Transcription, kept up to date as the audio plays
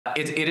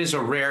It is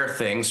a rare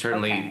thing, Okay.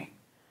 certainly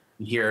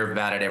hear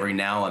about it every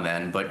now and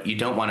then, but you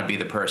don't want to be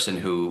the person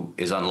who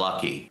is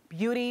unlucky.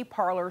 Beauty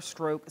parlor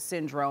stroke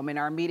syndrome. In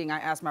our meeting, I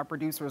asked my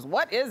producers,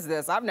 what is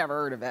this? I've never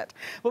heard of it.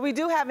 But we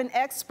do have an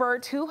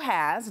expert who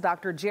has,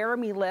 Dr.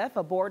 Jeremy Liff,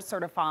 a board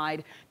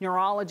certified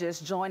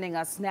neurologist, joining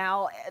us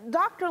now.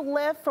 Dr.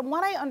 Liff, from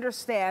what I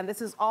understand,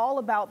 this is all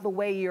about the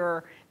way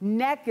your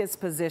neck is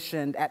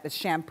positioned at the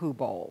shampoo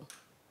bowl.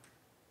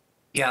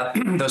 Yeah,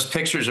 those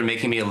pictures are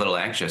making me a little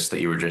anxious that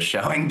you were just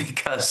showing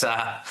because,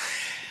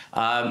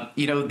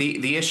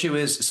 the issue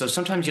is, so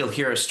sometimes you'll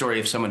hear a story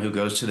of someone who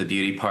goes to the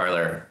beauty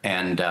parlor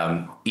and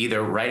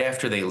either right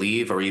after they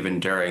leave or even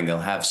during, they'll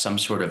have some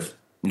sort of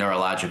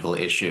neurological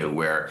issue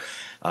where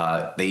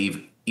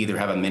they either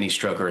have a mini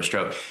stroke or a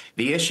stroke.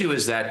 The issue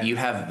is that you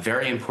have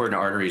very important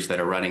arteries that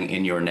are running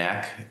in your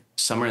neck.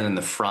 Some are in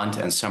the front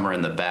and some are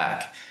in the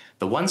back.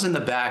 The ones in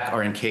the back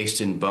are encased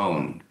in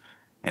bone.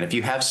 And if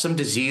you have some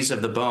disease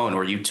of the bone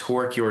or you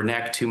torque your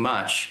neck too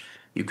much,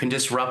 you can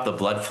disrupt the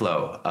blood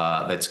flow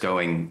that's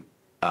going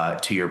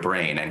to your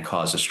brain and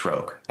cause a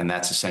stroke. And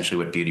that's essentially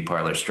what beauty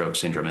parlor stroke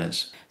syndrome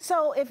is.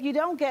 So if you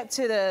don't get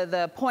to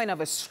the point of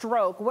a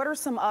stroke, what are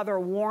some other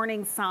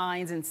warning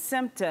signs and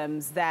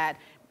symptoms that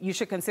you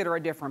should consider a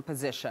different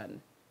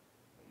position?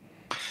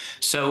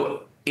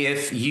 So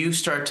if you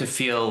start to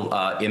feel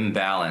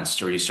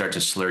imbalanced or you start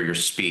to slur your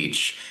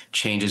speech,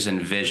 changes in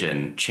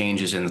vision,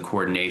 changes in the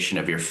coordination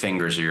of your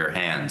fingers or your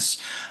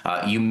hands,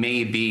 you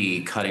may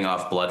be cutting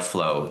off blood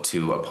flow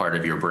to a part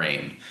of your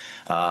brain.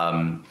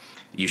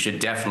 You should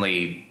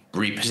definitely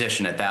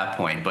reposition at that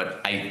point.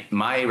 But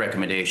my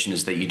recommendation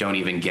is that you don't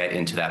even get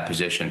into that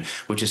position,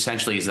 which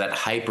essentially is that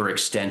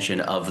hyperextension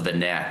of the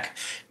neck,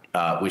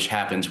 which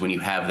happens when you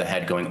have the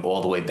head going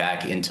all the way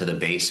back into the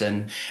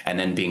basin and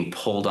then being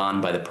pulled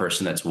on by the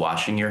person that's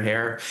washing your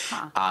hair.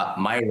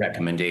 My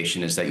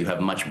recommendation is that you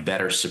have much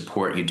better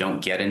support. You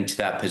don't get into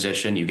that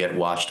position. You get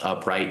washed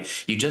upright.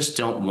 You just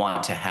don't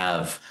want to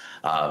have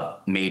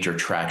major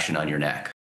traction on your neck.